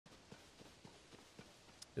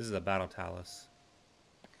This is a battle Talus.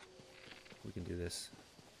 We can do this.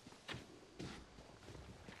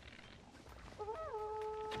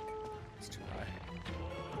 It's too high.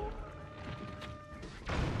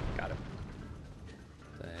 Got him.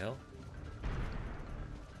 What the hell?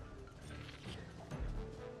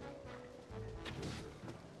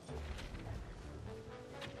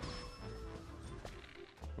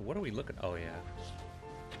 What are we looking? Oh, yeah.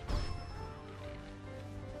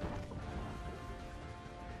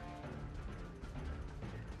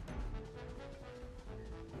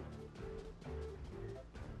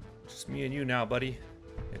 Just me and you now, buddy.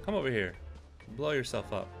 Yeah, come over here. Blow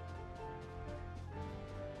yourself up.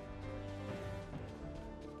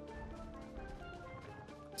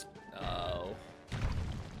 No.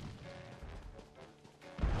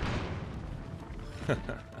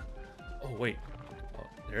 Oh, wait. Oh,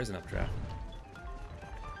 there's an updraft.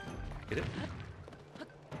 Get it?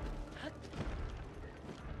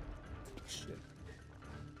 Shit.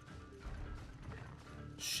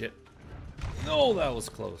 Shit. No, that was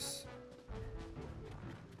close.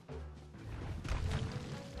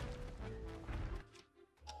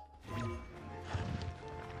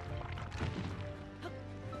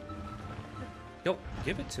 Yo,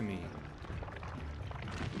 give it to me.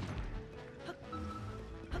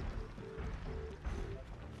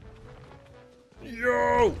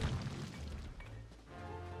 Yo!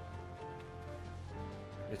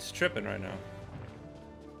 It's tripping right now.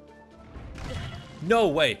 No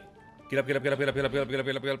way! Get up, get up, get up, get up, get up, get up, get up,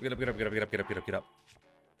 get up, get up, get up, get up, get up, get up, get up, get up, get up.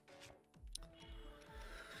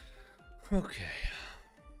 Okay.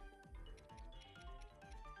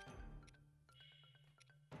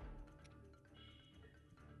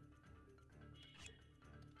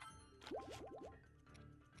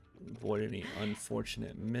 Avoid any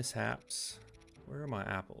unfortunate mishaps. Where are my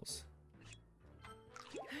apples?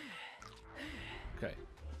 Okay.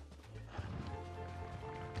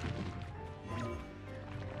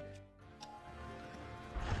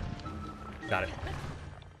 Got it.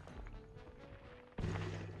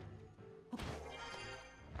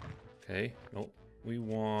 Okay. Nope. We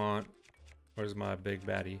want... Where's my big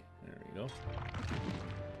baddie? There we go.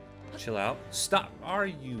 Chill out. Stop. Are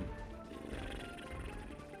you...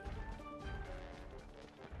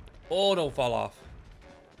 Oh, don't fall off.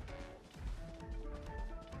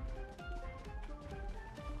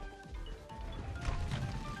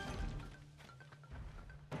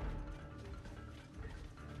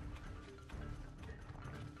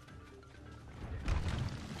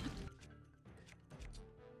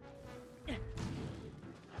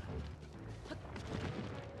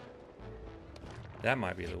 That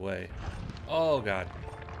might be the way. Oh, God.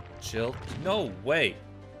 Chill. No way.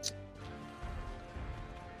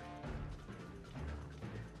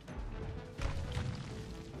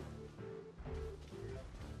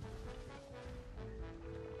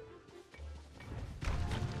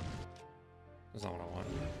 That's not what I want.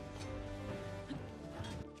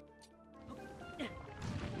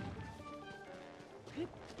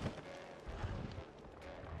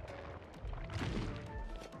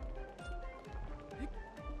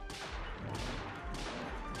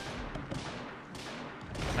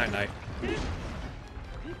 Night night.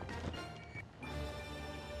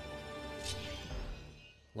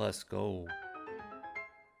 Let's go.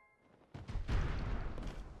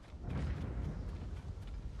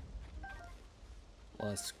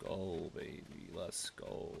 Let's go, baby. Let's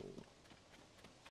go.